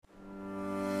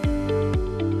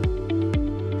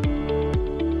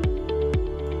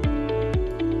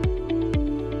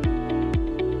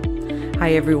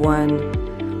Hi,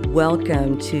 everyone.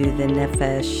 Welcome to the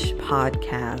Nephesh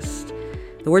podcast.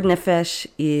 The word nephesh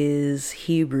is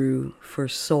Hebrew for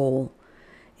soul,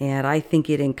 and I think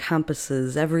it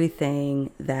encompasses everything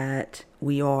that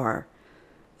we are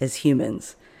as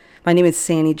humans. My name is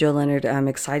Sandy Jo Leonard. I'm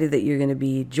excited that you're going to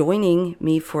be joining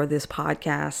me for this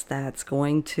podcast that's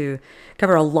going to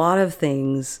cover a lot of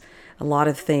things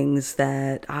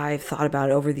that I've thought about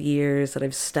over the years, that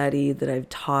I've studied, that I've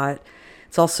taught.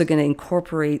 It's also going to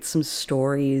incorporate some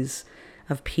stories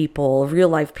of people, of real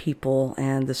life people,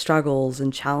 and the struggles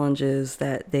and challenges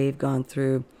that they've gone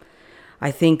through. I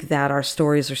think that our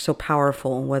stories are so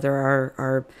powerful, whether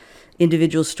our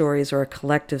individual stories or our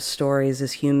collective stories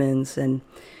as humans. And,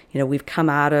 we've come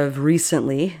out of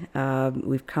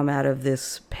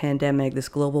this pandemic, this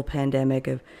global pandemic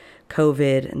of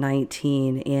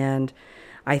COVID-19. And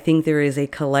I think there is a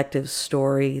collective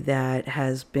story that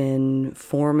has been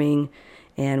forming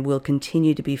and will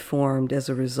continue to be formed as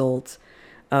a result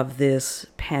of this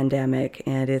pandemic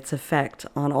and its effect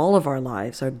on all of our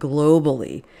lives, or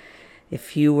globally.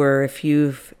 If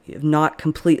you've not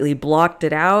completely blocked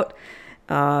it out,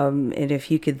 and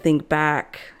if you could think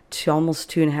back to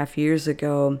almost 2.5 years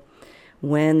ago,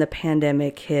 when the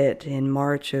pandemic hit in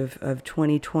March of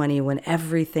 2020, when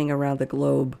everything around the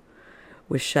globe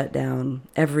was shut down,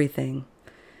 everything,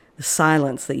 the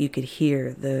silence that you could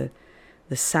hear, the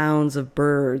sounds of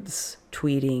birds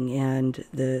tweeting and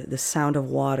the sound of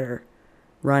water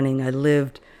running. I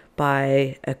lived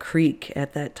by a creek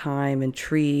at that time and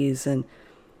trees, and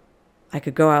I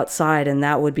could go outside and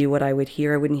that would be what I would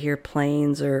hear. I wouldn't hear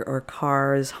planes or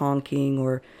cars honking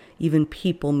or even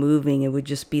people moving. It would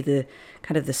just be the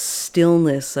kind of the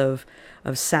stillness of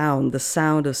sound, the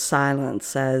sound of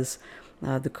silence, as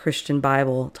the Christian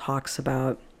Bible talks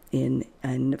about in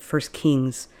 1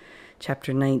 Kings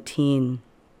chapter 19.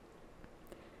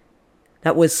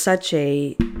 That was such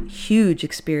a huge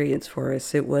experience for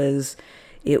us. It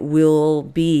will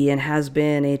be and has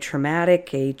been a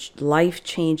traumatic, a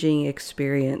life-changing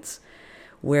experience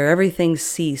where everything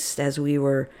ceased as we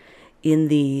were in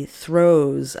the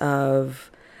throes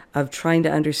of trying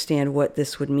to understand what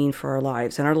this would mean for our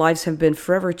lives. And our lives have been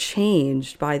forever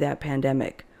changed by that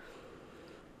pandemic.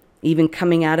 Even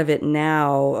coming out of it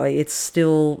now, it's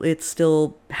still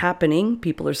happening.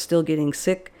 People are still getting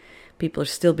sick. People are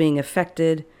still being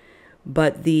affected.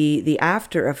 But the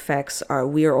after effects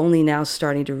we are only now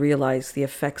starting to realize the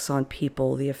effects on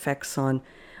people, the effects on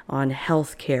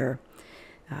healthcare,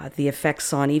 the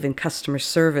effects on even customer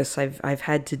service. I've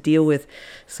had to deal with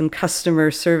some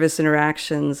customer service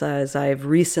interactions as I've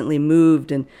recently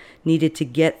moved and needed to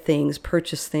get things,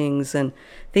 purchase things, and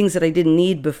things that I didn't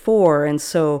need before, and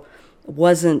so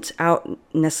wasn't out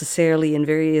necessarily in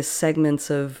various segments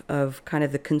of kind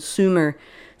of the consumer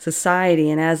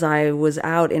society. And as I was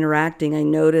out interacting, I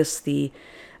noticed the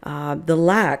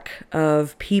lack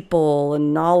of people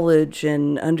and knowledge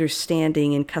and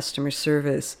understanding in customer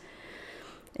service.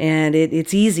 And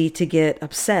it's easy to get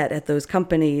upset at those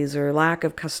companies or lack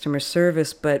of customer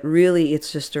service, but really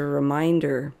it's just a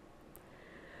reminder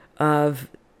of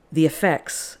the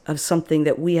effects of something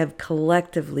that we have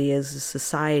collectively as a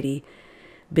society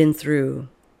been through.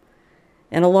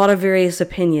 And a lot of various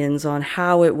opinions on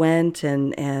how it went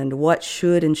and what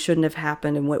should and shouldn't have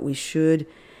happened and what we should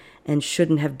and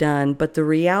shouldn't have done. But the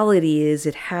reality is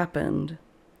it happened.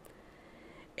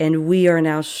 And we are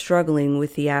now struggling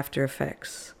with the after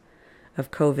effects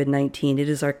of COVID-19. It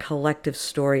is our collective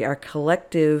story, our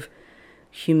collective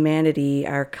humanity,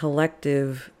 our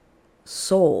collective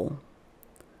soul,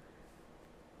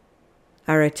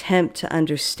 our attempt to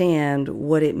understand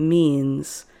what it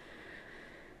means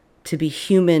to be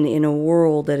human in a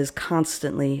world that is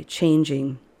constantly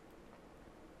changing.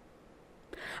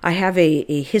 I have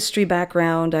a history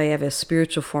background, I have a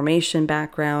spiritual formation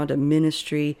background, a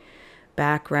ministry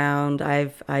background.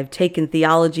 I've taken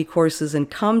theology courses and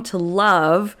come to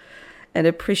love and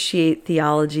appreciate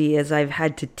theology as I've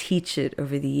had to teach it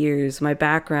over the years. My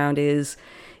background is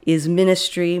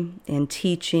ministry and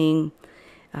teaching.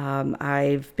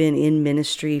 I've been in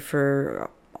ministry for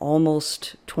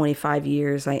almost 25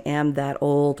 years. I am that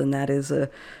old, and that is a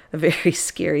very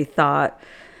scary thought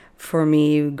for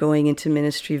me, going into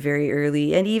ministry very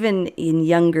early. And even in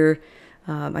younger,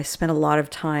 I spent a lot of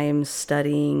time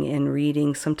studying and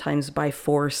reading, sometimes by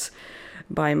force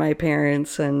by my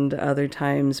parents and other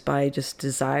times by just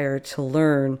desire to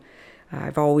learn.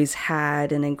 I've always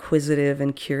had an inquisitive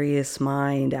and curious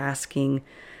mind, asking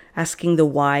the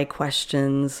why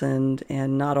questions and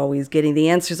not always getting the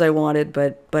answers I wanted,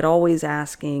 but always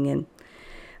asking, and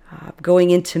going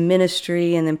into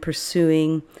ministry and then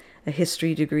pursuing a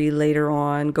history degree later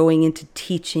on, going into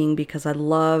teaching because I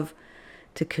love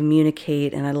to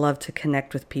communicate and I love to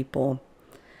connect with people.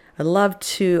 I love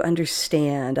to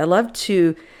understand. I love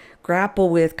to grapple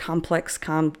with complex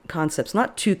concepts,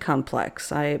 not too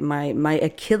complex. My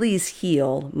Achilles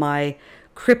heel, my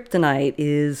kryptonite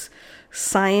is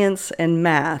science and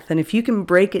math. And if you can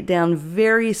break it down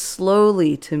very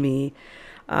slowly to me,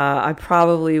 I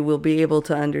probably will be able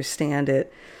to understand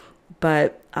it.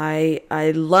 But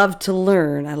I love to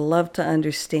learn, I love to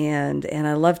understand, and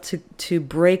I love to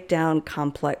break down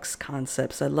complex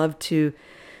concepts. I love to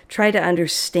try to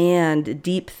understand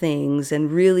deep things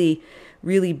and really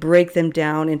break them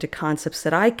down into concepts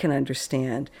that I can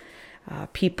understand.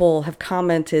 People have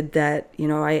commented that,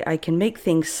 I can make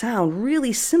things sound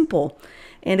really simple.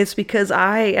 And it's because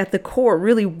I, at the core,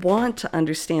 really want to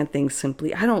understand things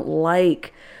simply. I don't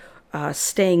like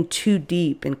staying too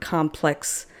deep in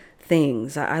complex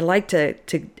things. I like to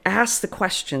ask the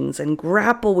questions and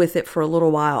grapple with it for a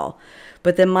little while.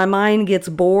 But then my mind gets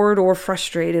bored or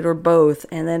frustrated or both,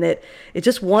 and then it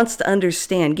just wants to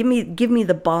understand. Give me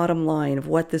the bottom line of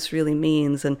what this really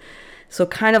means. And so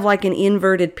kind of like an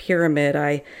inverted pyramid,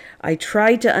 I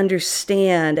try to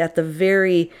understand at the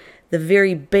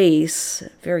very base,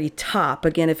 very top.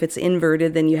 Again, if it's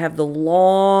inverted, then you have the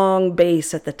long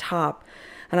base at the top.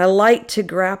 And I like to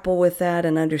grapple with that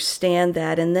and understand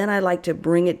that, and then I like to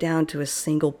bring it down to a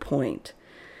single point.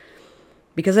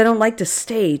 Because I don't like to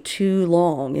stay too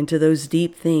long into those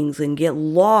deep things and get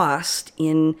lost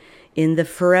in the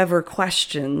forever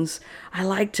questions. I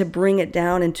like to bring it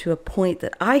down into a point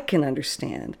that I can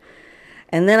understand.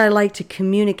 And then I like to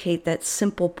communicate that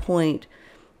simple point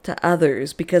to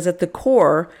others, because at the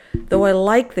core, though I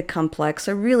like the complex,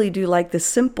 I really do like the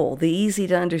simple, the easy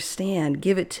to understand.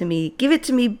 Give it to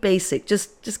me basic.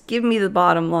 Just give me the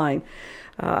bottom line.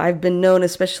 I've been known,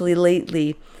 especially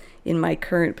lately in my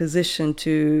current position,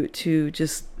 to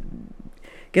just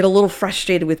get a little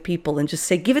frustrated with people and just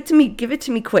say, give it to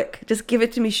me quick. Just give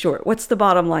it to me short. What's the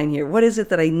bottom line here? What is it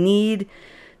that I need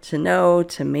to know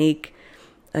to make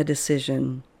a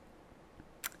decision?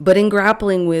 But in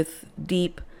grappling with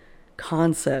deep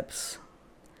concepts,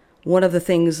 one of the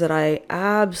things that I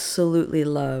absolutely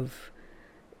love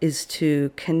is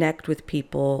to connect with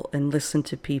people and listen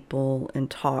to people and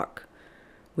talk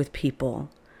with people.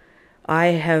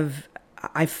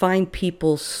 I find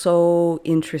people so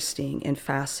interesting and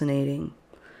fascinating,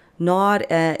 not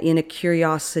in a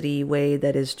curiosity way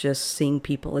that is just seeing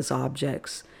people as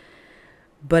objects,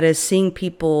 but as seeing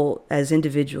people as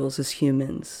individuals, as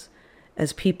humans,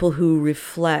 as people who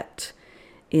reflect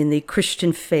in the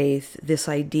Christian faith this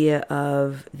idea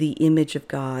of the image of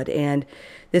God. And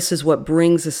this is what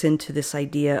brings us into this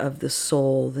idea of the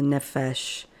soul, the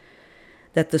nephesh,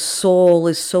 that the soul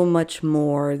is so much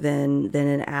more than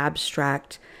an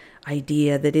abstract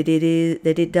idea, that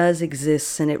it does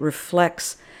exist, and it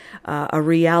reflects a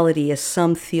reality, as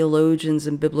some theologians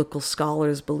and biblical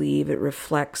scholars believe. It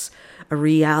reflects a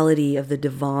reality of the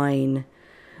divine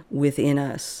within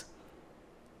us.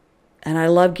 And I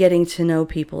love getting to know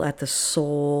people at the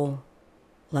soul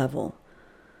level.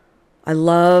 I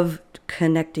love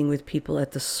connecting with people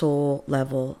at the soul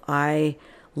level. I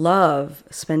love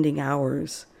spending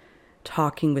hours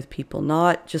talking with people,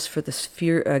 not just for the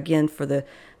sphere, again, for the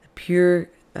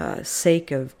pure sake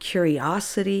of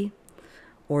curiosity,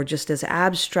 or just as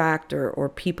abstract, or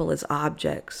people as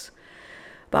objects.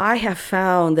 But I have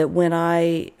found that when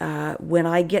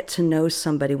I get to know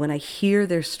somebody, when I hear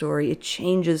their story, it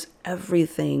changes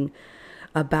everything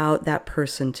about that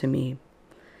person to me.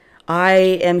 I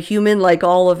am human like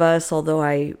all of us, although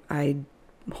I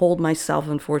hold myself,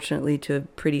 unfortunately, to a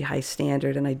pretty high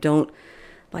standard, and I don't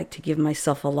like to give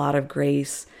myself a lot of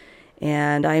grace.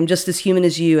 And I am just as human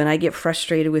as you, and I get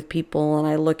frustrated with people, and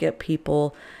I look at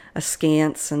people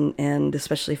askance, and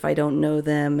especially if I don't know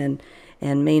them,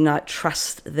 and may not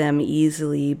trust them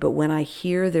easily. But when I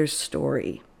hear their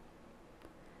story,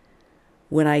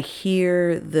 when I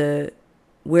hear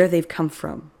where they've come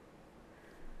from,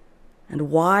 and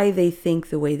why they think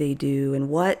the way they do, and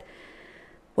what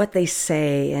they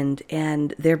say,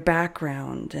 and their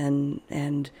background,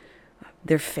 and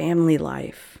their family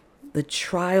life, the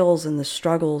trials and the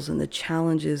struggles and the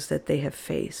challenges that they have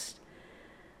faced,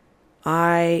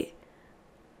 I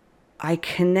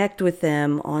connect with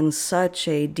them on such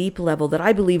a deep level that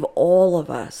I believe all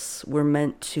of us were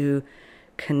meant to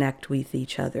connect with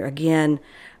each other. Again,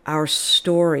 our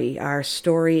story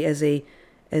as a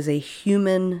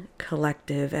human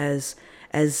collective,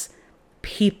 as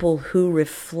people who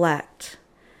reflect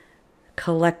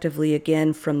collectively,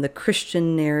 again, from the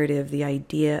Christian narrative, the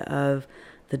idea of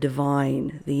the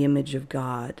divine, the image of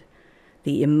God.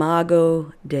 the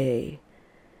imago Dei,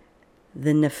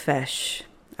 the nephesh,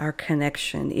 our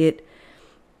connection.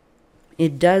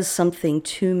 It does something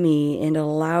to me and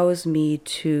allows me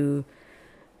to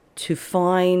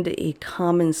find a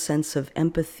common sense of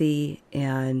empathy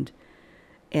and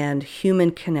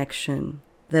human connection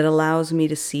that allows me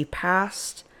to see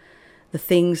past the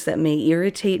things that may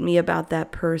irritate me about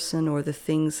that person or the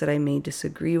things that I may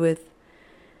disagree with.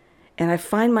 And I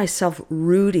find myself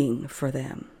rooting for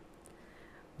them,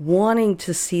 wanting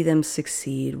to see them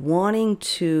succeed, wanting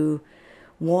to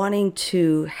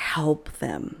help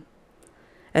them.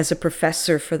 As a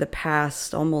professor for the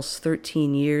past almost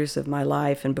 13 years of my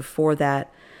life, and before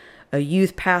that, a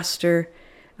youth pastor,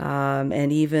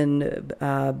 and even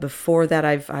before that,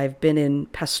 I've been in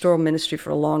pastoral ministry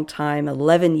for a long time,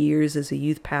 11 years as a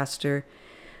youth pastor,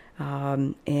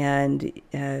 and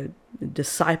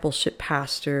discipleship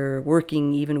pastor,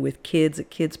 working even with kids, a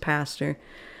kids pastor.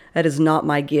 That is not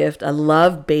my gift. I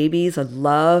love babies. I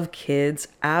love kids.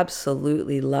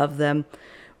 Absolutely love them.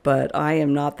 But I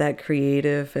am not that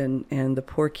creative, and the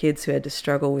poor kids who had to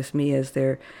struggle with me as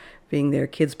being their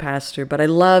kids pastor. But I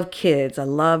love kids. I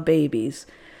love babies.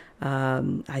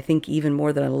 I think even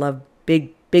more than I love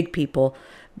big people,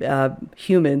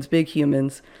 humans, big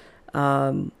humans.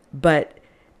 But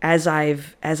as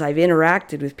I've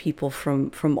interacted with people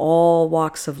from all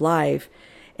walks of life,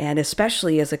 and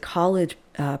especially as a college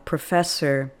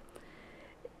professor,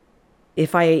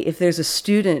 if there's a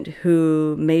student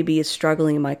who maybe is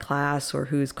struggling in my class, or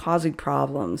who's causing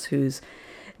problems, who's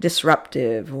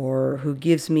disruptive, or who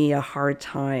gives me a hard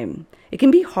time, it can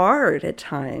be hard at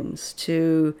times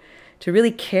to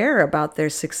really care about their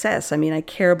success. I mean, I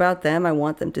care about them. I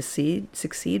want them to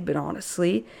succeed, but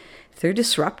honestly, if they're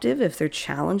disruptive, if they're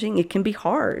challenging, it can be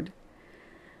hard.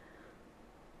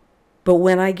 But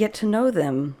when I get to know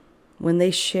them, when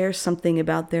they share something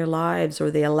about their lives,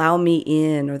 or they allow me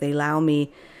in, or they allow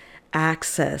me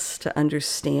access to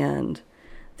understand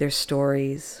their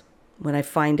stories, when I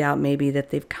find out maybe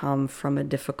that they've come from a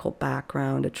difficult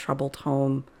background, a troubled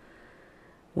home,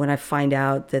 when I find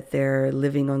out that they're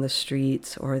living on the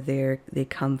streets, or they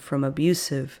come from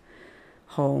abusive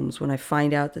homes, when I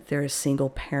find out that they're a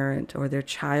single parent, or their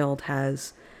child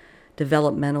has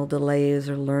developmental delays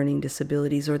or learning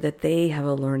disabilities, or that they have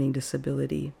a learning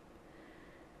disability,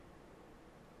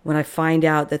 when I find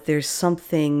out that there's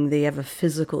something, they have a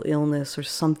physical illness or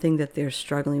something that they're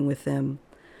struggling with them,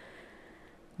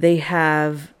 they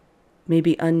have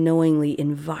maybe unknowingly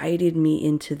invited me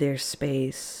into their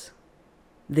space,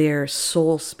 their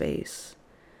soul space.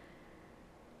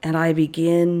 And I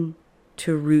begin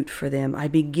to root for them. I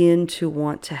begin to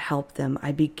want to help them.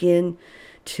 I begin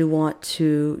to want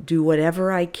to do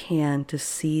whatever I can to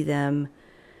see them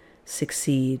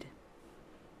succeed.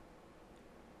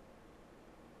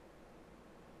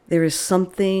 There is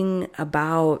something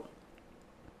about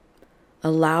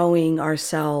allowing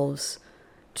ourselves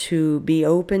to be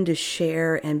open to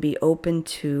share and be open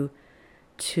to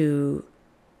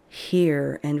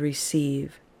hear and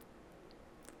receive.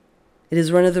 It is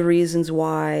one of the reasons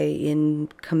why, in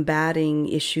combating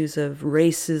issues of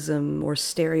racism or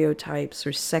stereotypes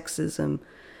or sexism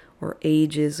or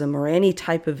ageism or any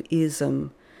type of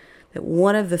ism, that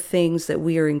one of the things that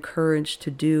we are encouraged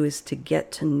to do is to get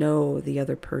to know the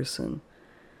other person.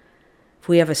 If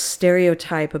we have a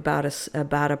stereotype about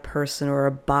a person, or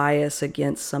a bias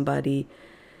against somebody,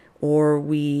 or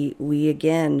we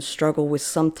again struggle with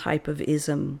some type of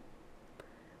ism,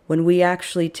 when we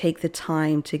actually take the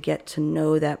time to get to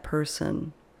know that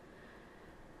person,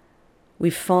 we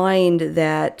find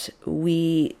that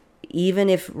we, even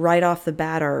if right off the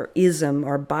bat our ism,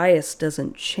 our bias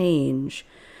doesn't change,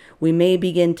 we may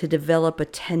begin to develop a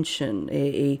tension,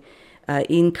 a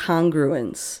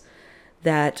incongruence,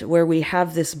 that where we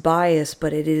have this bias,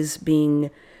 but it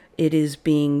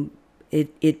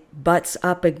butts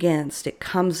up against, it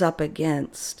comes up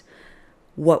against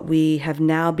what we have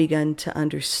now begun to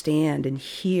understand and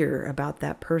hear about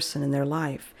that person in their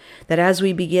life. That as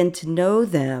we begin to know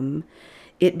them,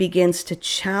 it begins to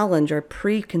challenge our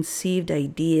preconceived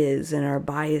ideas and our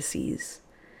biases.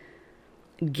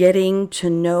 Getting to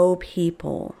know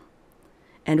people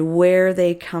and where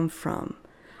they come from,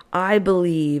 I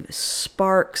believe,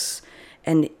 sparks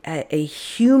a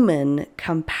human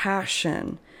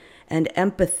compassion and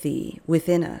empathy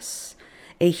within us,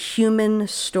 a human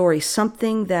story,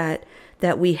 something that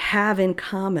we have in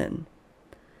common.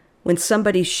 When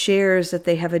somebody shares that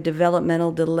they have a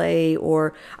developmental delay,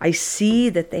 or I see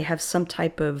that they have some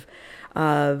type of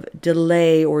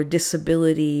delay or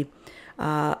disability,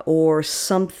 or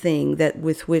something that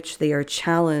with which they are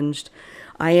challenged,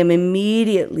 I am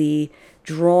immediately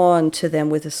drawn to them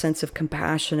with a sense of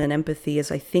compassion and empathy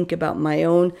as I think about my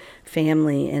own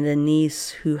family and a niece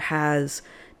who has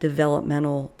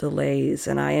developmental delays.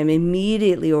 And I am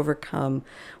immediately overcome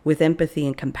with empathy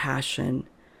and compassion.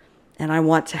 And I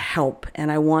want to help,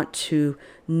 and I want to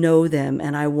know them,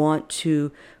 and I want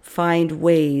to find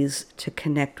ways to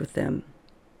connect with them.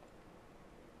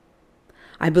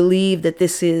 I believe that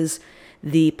this is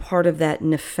the part of that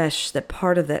nephesh, that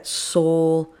part of that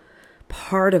soul,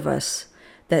 part of us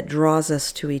that draws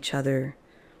us to each other,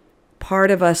 part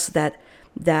of us that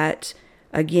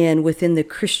again, within the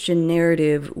Christian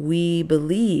narrative, we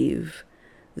believe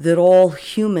that all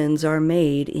humans are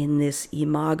made in this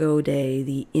imago Dei,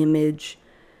 the image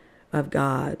of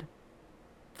God.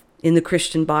 In the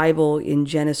Christian Bible, in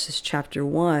Genesis chapter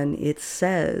 1, it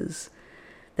says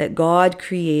that God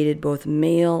created both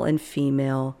male and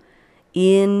female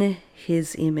in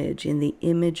his image, in the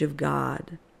image of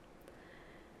God,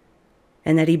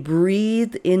 and that he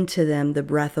breathed into them the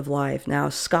breath of life. Now,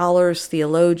 scholars,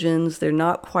 theologians, they're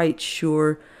not quite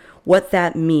sure what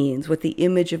that means, what the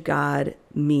image of God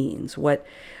means,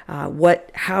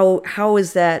 how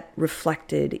is that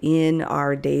reflected in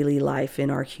our daily life, in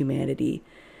our humanity.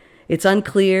 It's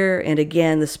unclear, and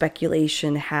again, the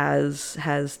speculation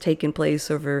has taken place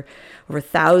over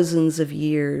thousands of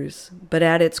years. But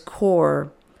at its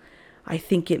core, I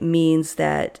think it means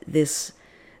that this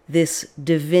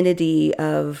divinity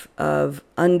of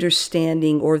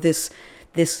understanding, or this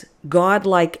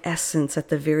godlike essence at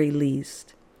the very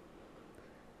least,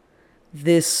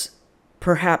 this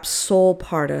perhaps soul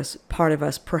part of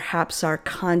us, perhaps our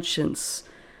conscience,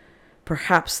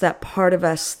 perhaps that part of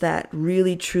us that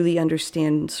really truly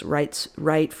understands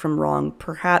right from wrong,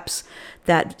 perhaps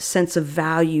that sense of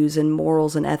values and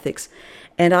morals and ethics.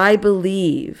 And I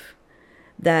believe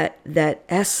that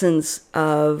essence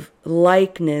of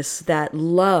likeness, that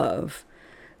love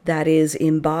that is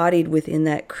embodied within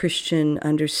that Christian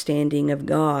understanding of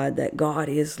God, that God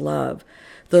is love,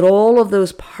 that all of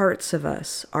those parts of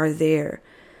us are there.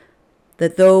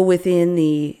 That though within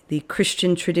the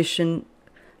Christian tradition,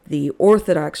 the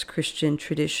Orthodox Christian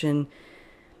tradition,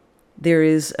 there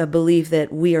is a belief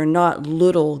that we are not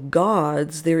little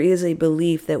gods, there is a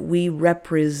belief that we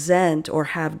represent or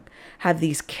have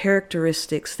these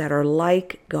characteristics that are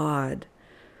like God,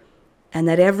 and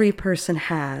that every person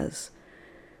has.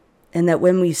 And that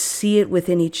when we see it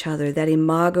within each other, that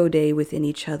imago Dei within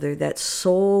each other, that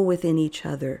soul within each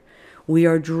other, we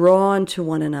are drawn to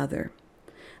one another.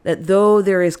 That though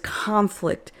there is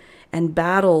conflict and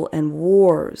battle and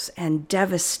wars and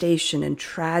devastation and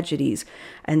tragedies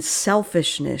and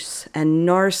selfishness and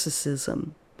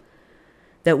narcissism,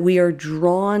 that we are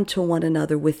drawn to one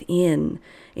another within,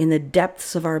 in the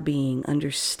depths of our being,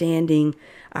 understanding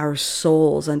our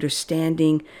souls,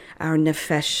 understanding our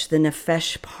nephesh, the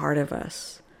nephesh part of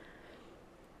us.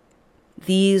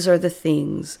 These are the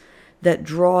things that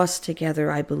draw us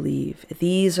together, I believe.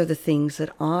 These are the things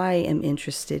that I am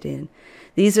interested in.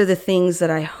 These are the things that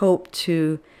I hope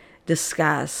to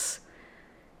discuss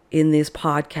in this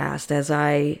podcast as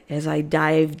I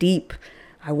dive deep.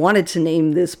 I wanted to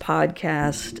name this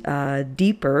podcast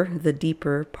Deeper, the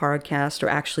Deeper podcast, or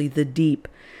actually The Deep.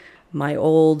 My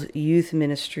old youth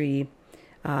ministry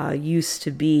used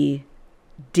to be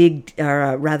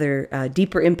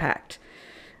Deeper Impact.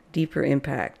 Deeper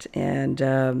Impact. And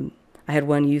I had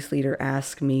one youth leader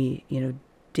ask me,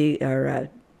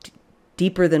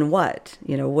 deeper than what?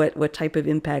 What type of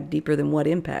impact, deeper than what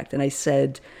impact? And I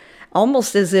said,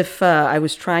 almost as if I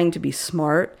was trying to be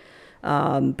smart,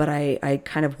 but I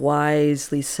kind of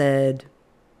wisely said,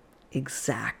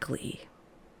 exactly.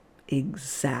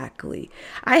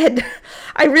 I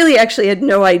really actually had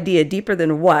no idea. Deeper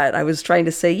than what? I was trying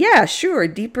to say, yeah, sure,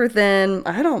 deeper than,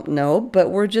 I don't know,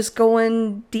 but we're just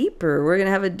going deeper. We're going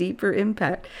to have a deeper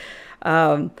impact.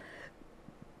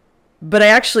 But I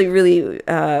actually really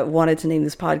wanted to name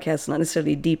this podcast not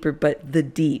necessarily Deeper, but The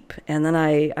Deep. And then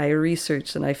I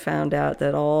researched and I found out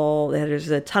that there's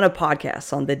a ton of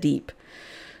podcasts on The Deep.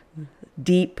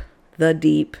 Deep, The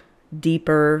Deep,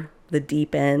 Deeper, The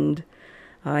Deep End.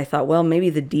 I thought, well,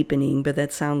 maybe The Deepening, but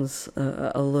that sounds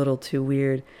a little too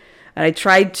weird. And I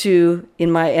tried to,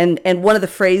 and one of the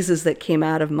phrases that came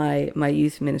out of my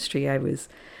youth ministry, I was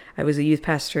a youth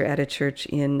pastor at a church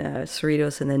in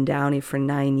Cerritos and then Downey for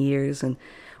 9 years. And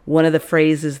one of the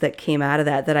phrases that came out of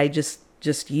that I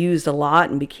just used a lot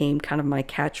and became kind of my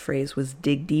catchphrase was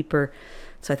dig deeper.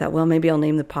 So I thought, well, maybe I'll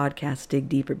name the podcast Dig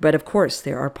Deeper. But of course,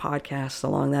 there are podcasts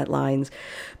along that lines.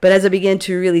 But as I began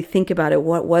to really think about it,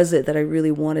 what was it that I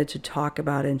really wanted to talk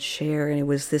about and share? And it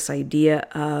was this idea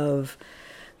of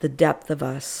the depth of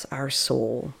us, our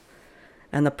soul.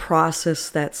 and the process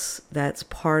that's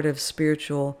part of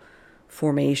spiritual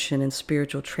formation and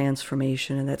spiritual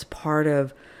transformation, and that's part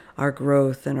of our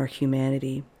growth and our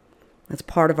humanity. That's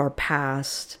part of our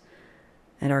past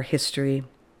and our history.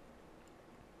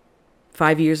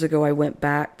 5 years ago, I went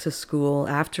back to school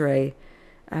after I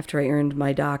earned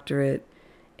my doctorate,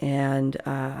 and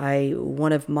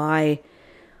one of my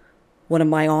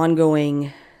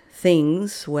ongoing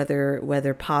things,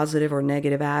 whether positive or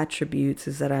negative attributes,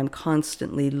 is that I'm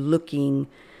constantly looking.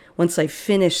 Once I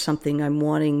finish something, I'm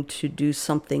wanting to do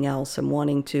something else. I'm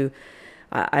wanting to.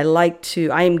 I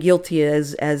am guilty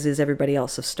as is everybody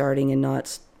else of starting and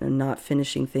not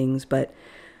finishing things, but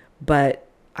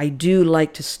I do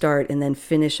like to start and then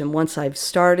finish. And once I've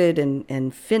started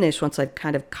and finished, once I've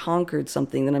kind of conquered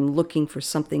something, then I'm looking for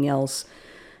something else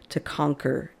to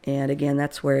conquer. And again,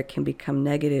 that's where it can become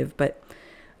negative. But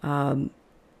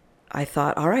I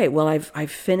thought, all right, well,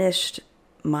 I've finished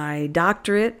my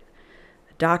doctorate,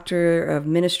 Doctor of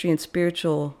Ministry and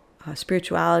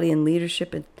Spirituality and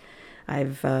Leadership. And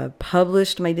I've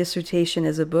published my dissertation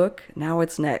as a book. Now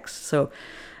what's next? So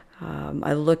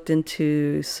I looked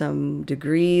into some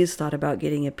degrees, thought about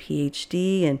getting a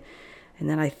PhD, and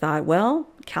then I thought, well,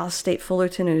 Cal State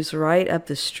Fullerton is right up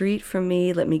the street from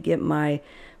me. Let me get my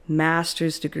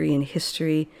master's degree in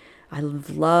history. I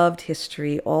loved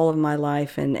history all of my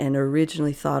life, and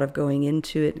originally thought of going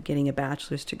into it, getting a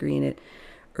bachelor's degree in it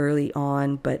early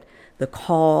on, but the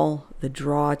call, the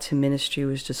draw to ministry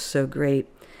was just so great.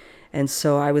 And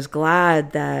so I was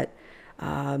glad that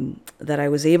I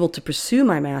was able to pursue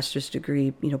my master's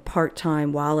degree,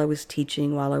 part-time while I was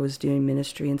teaching, while I was doing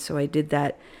ministry. And so I did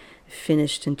that,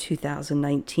 finished in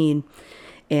 2019.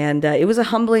 And it was a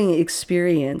humbling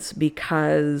experience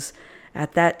because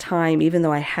at that time, even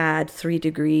though I had 3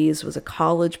 degrees, was a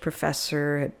college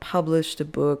professor, had published a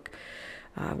book,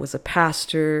 was a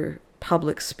pastor,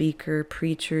 public speaker,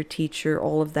 preacher, teacher,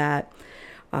 all of that.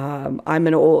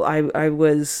 I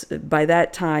was, by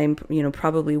that time,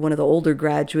 probably one of the older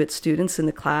graduate students in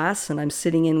the class, and I'm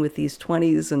sitting in with these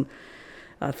 20s and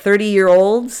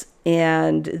 30-year-olds,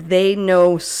 and they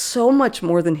know so much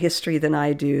more than history than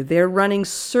I do. They're running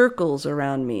circles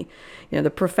around me. The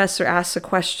professor asks a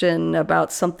question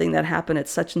about something that happened at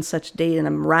such and such date, and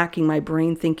I'm racking my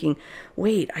brain thinking,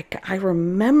 wait, I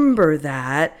remember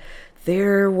that.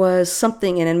 There was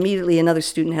something, and immediately another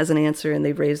student has an answer, and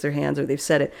they've raised their hands or they've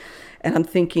said it. And I'm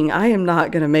thinking, I am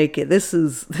not going to make it.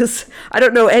 I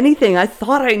don't know anything. I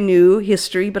thought I knew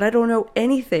history, but I don't know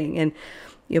anything. And,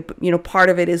 part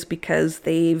of it is because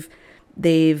they've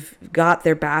got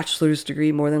their bachelor's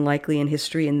degree more than likely in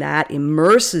history, and that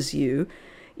immerses you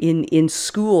in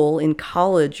school, in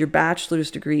college. Your bachelor's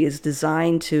degree is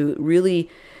designed to really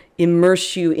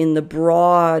immerse you in the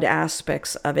broad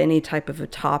aspects of any type of a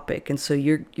topic. And so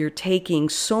you're taking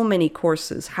so many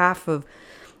courses. Half of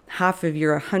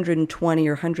your 120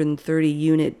 or 130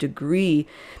 unit degree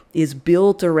is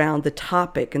built around the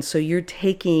topic. And so you're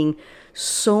taking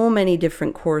so many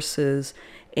different courses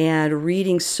and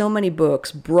reading so many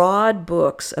books, broad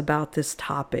books about this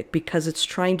topic, because it's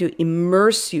trying to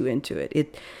immerse you into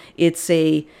it. It's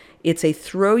a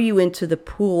throw you into the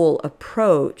pool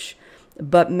approach,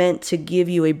 but meant to give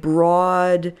you a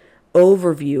broad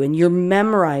overview. And you're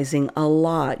memorizing a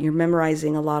lot. You're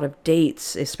memorizing a lot of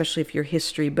dates, especially if you're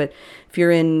history. But if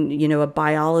you're in, a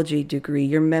biology degree,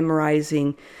 you're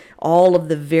memorizing all of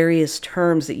the various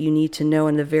terms that you need to know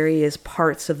and the various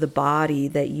parts of the body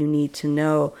that you need to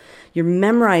know. You're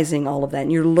memorizing all of that,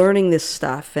 and you're learning this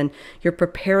stuff, and you're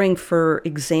preparing for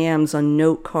exams on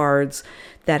note cards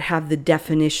that have the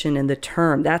definition and the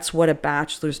term. That's what a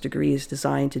bachelor's degree is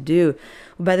designed to do.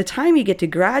 By the time you get to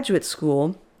graduate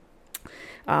school,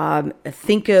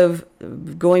 think of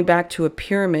going back to a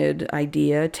pyramid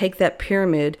idea. Take that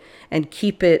pyramid and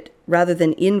keep it, rather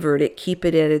than invert it, keep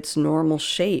it at its normal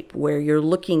shape, where you're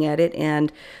looking at it,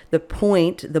 and the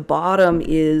point, the bottom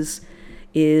is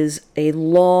a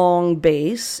long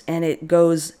base, and it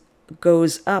goes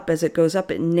up. As it goes up,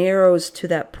 it narrows to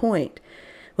that point.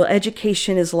 Well,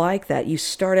 education is like that. You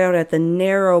start out at the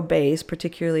narrow base,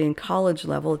 particularly in college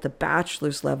level, at the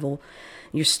bachelor's level.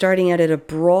 You're starting out at a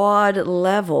broad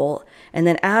level, and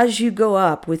then as you go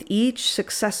up with each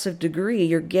successive degree,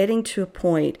 you're getting to a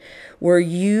point where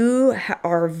you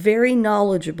are very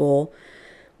knowledgeable.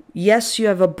 Yes, you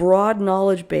have a broad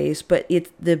knowledge base, but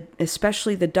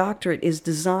especially the doctorate is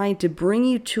designed to bring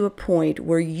you to a point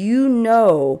where you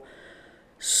know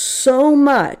so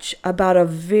much about a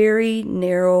very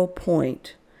narrow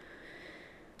point.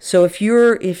 So if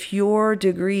your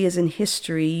degree is in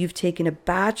history, you've taken a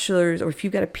bachelor's, or if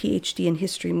you've got a PhD in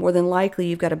history, more than likely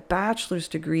you've got a bachelor's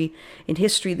degree in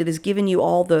history that has given you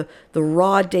all the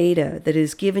raw data, that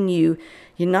has given you,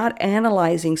 you're not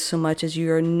analyzing so much as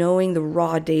you are knowing the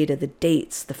raw data, the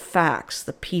dates, the facts,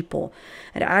 the people.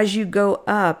 And as you go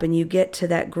up and you get to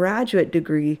that graduate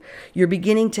degree, you're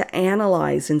beginning to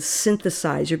analyze and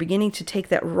synthesize. You're beginning to take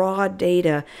that raw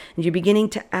data and you're beginning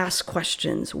to ask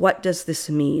questions. What does this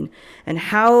mean? And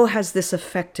how has this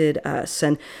affected us?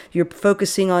 And you're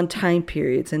focusing on time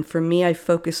periods. And for me, I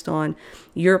focused on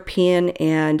European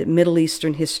and Middle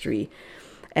Eastern history.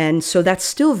 And so that's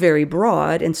still very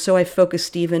broad. And so I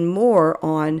focused even more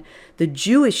on the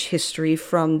Jewish history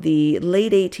from the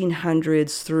late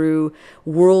 1800s through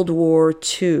World War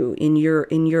II in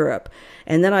Europe.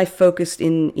 And then I focused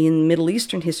in Middle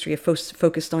Eastern history, I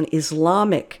focused on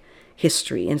Islamic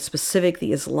history, and specific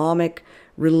the Islamic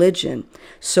religion.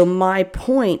 So my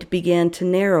point began to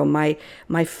narrow,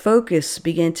 my focus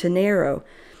began to narrow.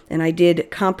 And I did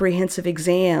comprehensive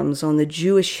exams on the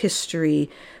Jewish history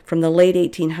from the late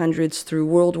 1800s through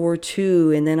World War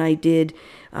II. And then I did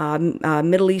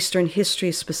Middle Eastern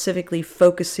history, specifically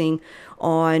focusing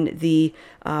on the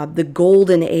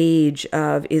golden age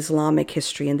of Islamic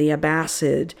history and the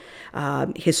Abbasid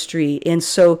history. And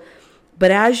so,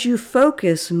 but as you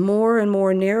focus more and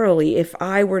more narrowly, if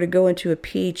I were to go into a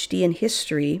PhD in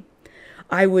history,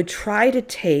 I would try to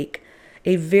take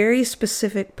a very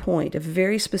specific point, a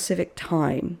very specific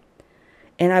time,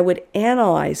 and I would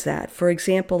analyze that. For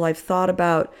example, I've thought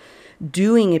about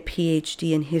doing a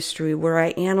PhD in history where I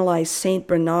analyze Saint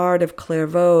Bernard of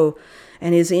Clairvaux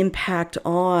and his impact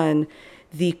on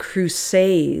the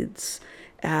Crusades,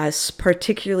 as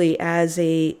particularly as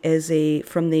a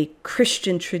from the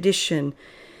Christian tradition.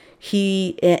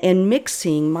 And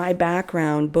mixing my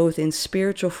background both in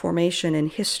spiritual formation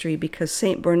and history, because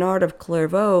Saint Bernard of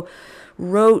Clairvaux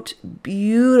wrote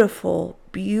beautiful,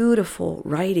 beautiful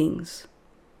writings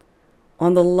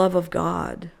on the love of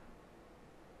God.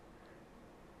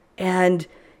 And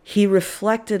he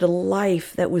reflected a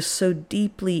life that was so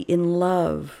deeply in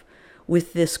love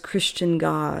with this Christian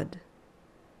God.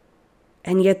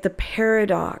 And yet the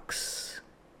paradox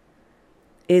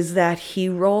is that he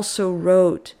also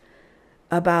wrote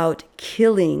about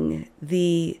killing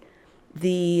the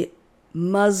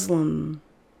Muslim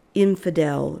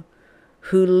infidel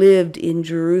who lived in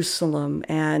Jerusalem.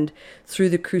 And through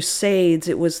the Crusades,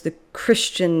 it was the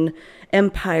Christian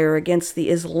empire against the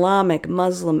Islamic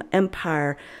Muslim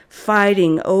empire,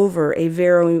 fighting over a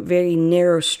very, very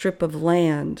narrow strip of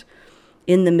land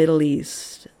in the Middle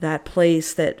East, that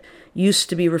place that used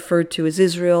to be referred to as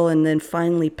Israel and then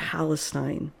finally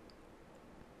Palestine.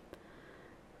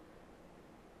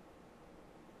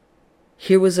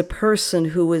 Here was a person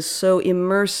who was so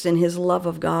immersed in his love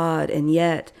of God and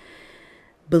yet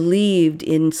believed,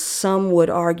 in some would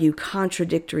argue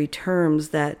contradictory terms,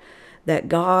 that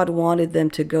God wanted them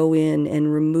to go in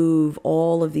and remove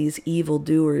all of these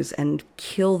evildoers and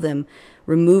kill them,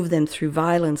 remove them through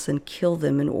violence and kill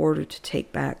them in order to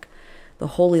take back the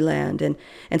Holy Land.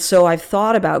 And so I've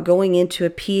thought about going into a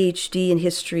PhD in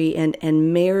history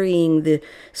and marrying the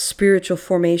spiritual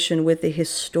formation with the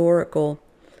historical,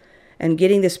 and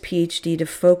getting this PhD to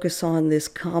focus on this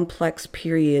complex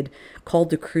period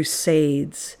called the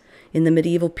Crusades, in the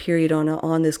medieval period,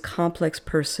 on this complex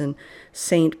person,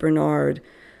 Saint Bernard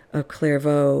of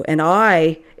Clairvaux. And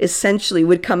I essentially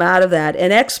would come out of that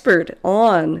an expert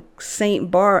on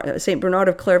Saint Bernard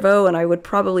of Clairvaux, and I would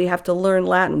probably have to learn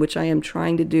Latin, which I am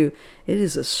trying to do. It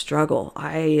is a struggle.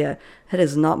 That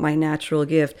is not my natural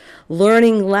gift.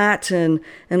 Learning Latin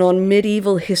and on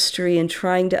medieval history and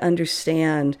trying to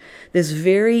understand this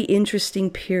very interesting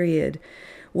period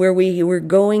where we were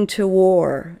going to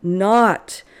war,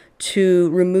 not to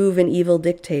remove an evil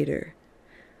dictator,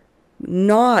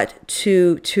 not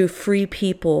to free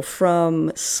people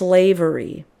from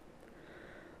slavery,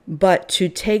 but to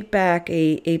take back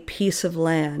a piece of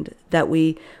land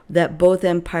that both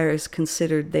empires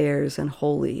considered theirs and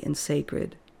holy and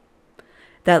sacred,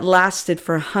 that lasted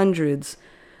for hundreds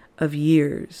of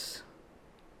years,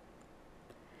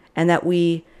 and that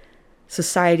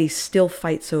society still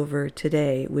fights over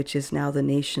today, which is now the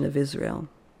nation of Israel.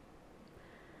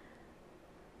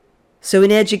 So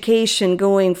in education,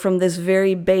 going from this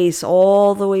very base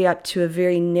all the way up to a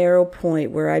very narrow point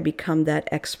where I become that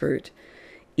expert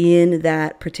in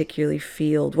that particular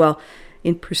field. Well,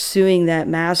 in pursuing that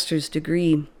master's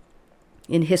degree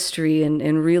in history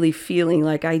and really feeling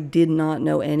like I did not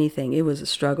know anything, it was a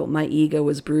struggle. My ego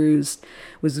was bruised,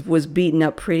 was beaten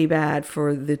up pretty bad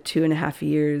for the 2.5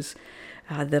 years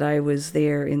that I was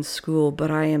there in school,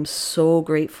 but I am so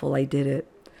grateful I did it.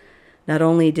 Not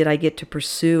only did I get to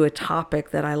pursue a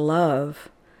topic that I love,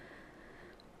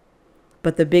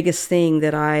 but the biggest thing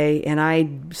that I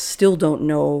still don't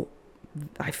know,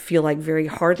 I feel like very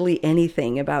hardly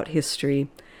anything about history,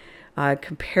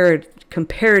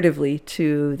 comparatively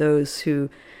to those who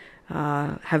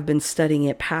have been studying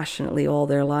it passionately all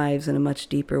their lives in a much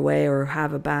deeper way or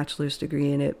have a bachelor's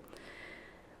degree in it.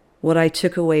 What I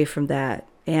took away from that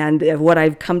and what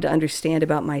I've come to understand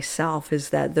about myself is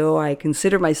that though I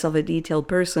consider myself a detailed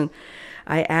person,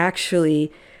 I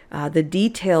actually, the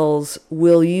details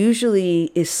will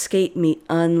usually escape me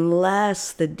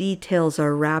unless the details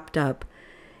are wrapped up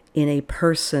in a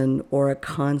person or a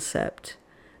concept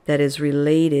that is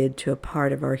related to a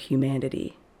part of our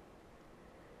humanity.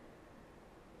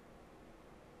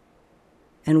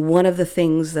 And one of the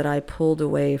things that I pulled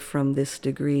away from this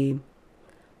degree,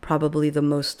 probably the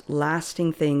most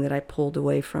lasting thing that I pulled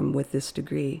away from with this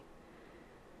degree,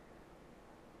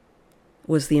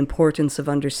 was the importance of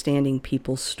understanding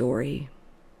people's story,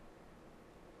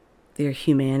 their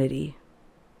humanity,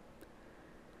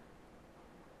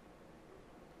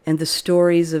 and the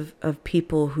stories of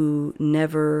people who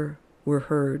never were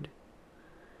heard.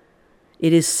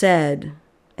 It is said,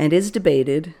 and is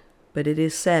debated, but it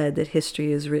is said that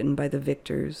history is written by the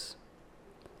victors.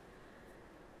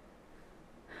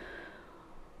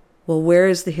 Well, where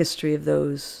is the history of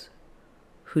those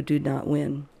who do not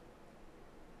win?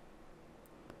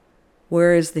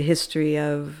 Where is the history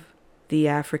of the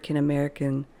African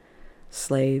American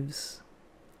slaves?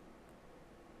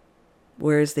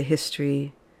 Where is the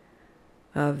history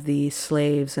of the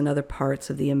slaves in other parts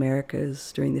of the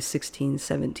Americas during the 16,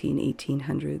 17,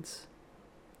 1800s?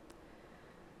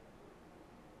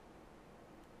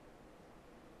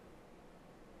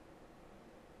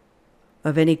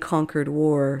 Of any conquered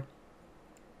war,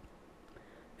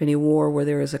 any war where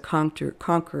there is a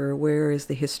conqueror, where is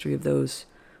the history of those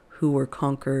who were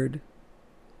conquered?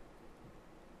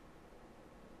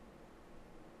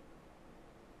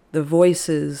 The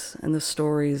voices and the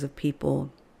stories of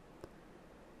people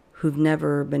who've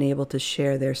never been able to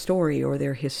share their story or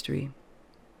their history.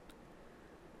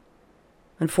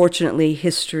 Unfortunately,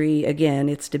 history, again,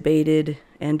 it's debated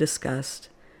and discussed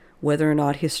whether or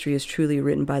not history is truly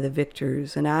written by the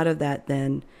victors. And out of that,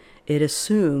 then, it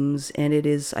assumes, and it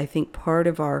is, I think, part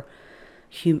of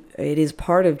it is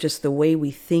part of just the way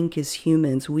we think as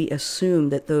humans. We assume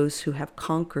that those who have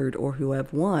conquered or who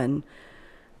have won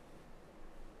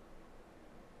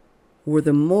were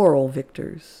the moral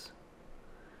victors,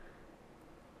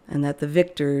 and that the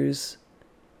victors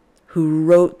who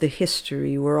wrote the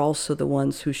history were also the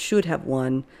ones who should have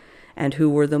won and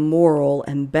who were the moral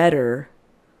and better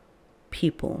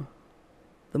people,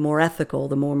 the more ethical,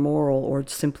 the more moral, or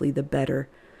simply the better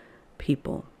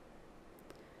people.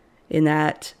 In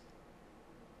that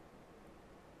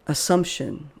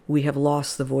assumption, we have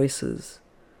lost the voices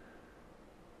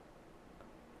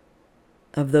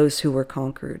of those who were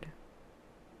conquered.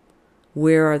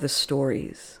 Where are the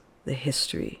stories, the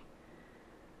history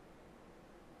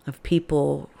of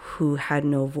people who had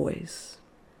no voice?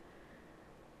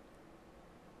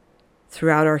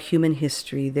 Throughout our human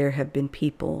history, there have been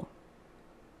people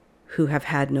who have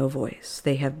had no voice.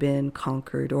 They have been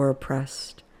conquered or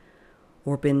oppressed,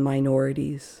 or been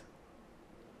minorities,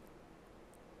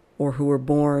 or who were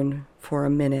born for a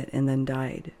minute and then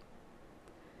died.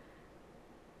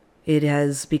 It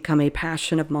has become a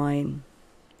passion of mine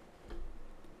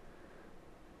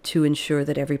to ensure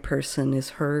that every person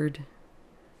is heard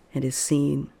and is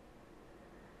seen,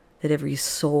 that every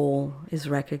soul is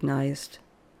recognized,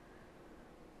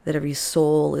 that every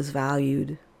soul is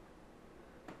valued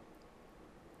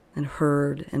and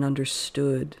heard and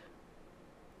understood.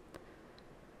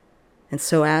 And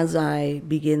so as I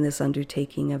begin this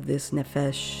undertaking of this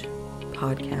nephesh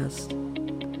podcast,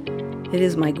 it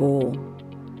is my goal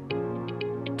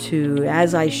to,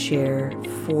 as I share,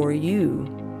 for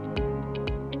you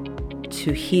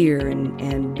to hear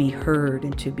and be heard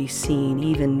and to be seen,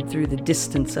 even through the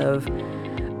distance of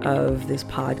this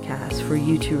podcast, for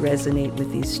you to resonate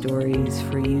with these stories,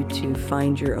 for you to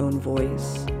find your own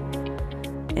voice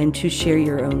and to share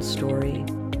your own story,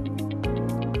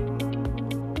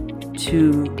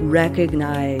 to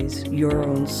recognize your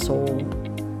own soul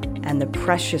and the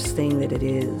precious thing that it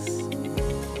is,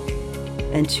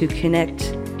 and to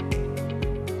connect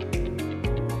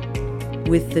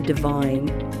with the divine,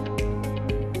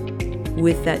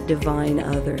 with that divine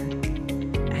other,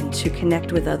 and to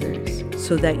connect with others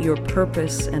so that your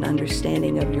purpose and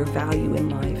understanding of your value in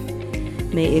life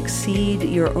may exceed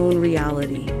your own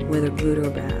reality, whether good or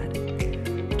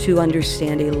bad, to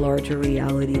understand a larger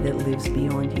reality that lives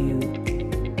beyond you,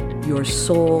 your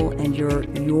soul and your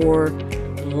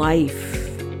life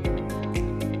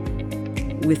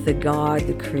with the God,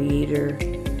 the creator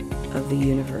of the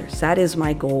universe. That is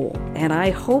my goal. And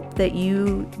I hope that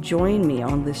you join me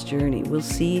on this journey. We'll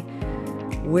see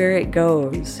where it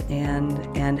goes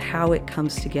and how it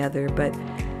comes together. But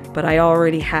I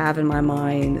already have in my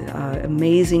mind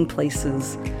amazing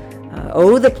places.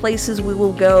 The places we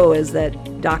will go, as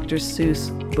that Dr. Seuss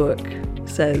book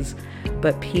says,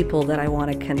 but people that I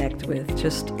want to connect with.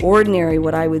 Just ordinary,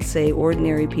 what I would say,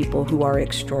 ordinary people who are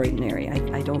extraordinary.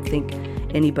 I don't think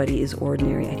anybody is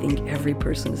ordinary. I think every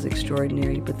person is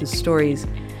extraordinary. But the stories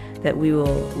that we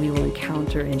will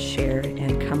encounter and share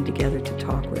and come together to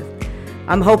talk with.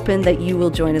 I'm hoping that you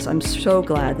will join us. I'm so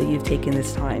glad that you've taken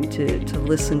this time to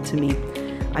listen to me.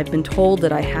 I've been told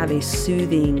that I have a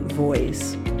soothing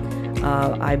voice.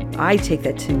 I take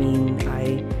that to mean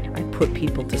I put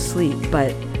people to sleep,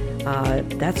 but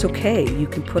that's okay. You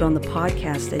can put on the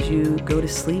podcast as you go to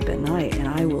sleep at night, and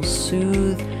I will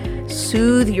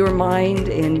soothe your mind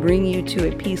and bring you to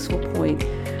a peaceful point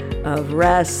of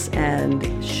rest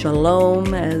and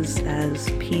shalom, as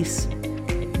peace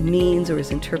means or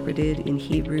is interpreted in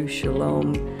Hebrew,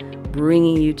 shalom,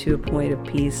 bringing you to a point of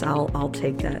peace. I'll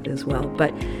take that as well.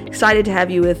 But excited to have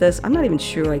you with us. I'm not even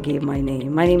sure I gave my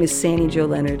name. My name is Sandy Jo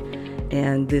Leonard,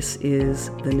 and this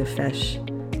is the Nephesh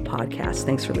podcast.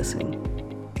 Thanks for listening.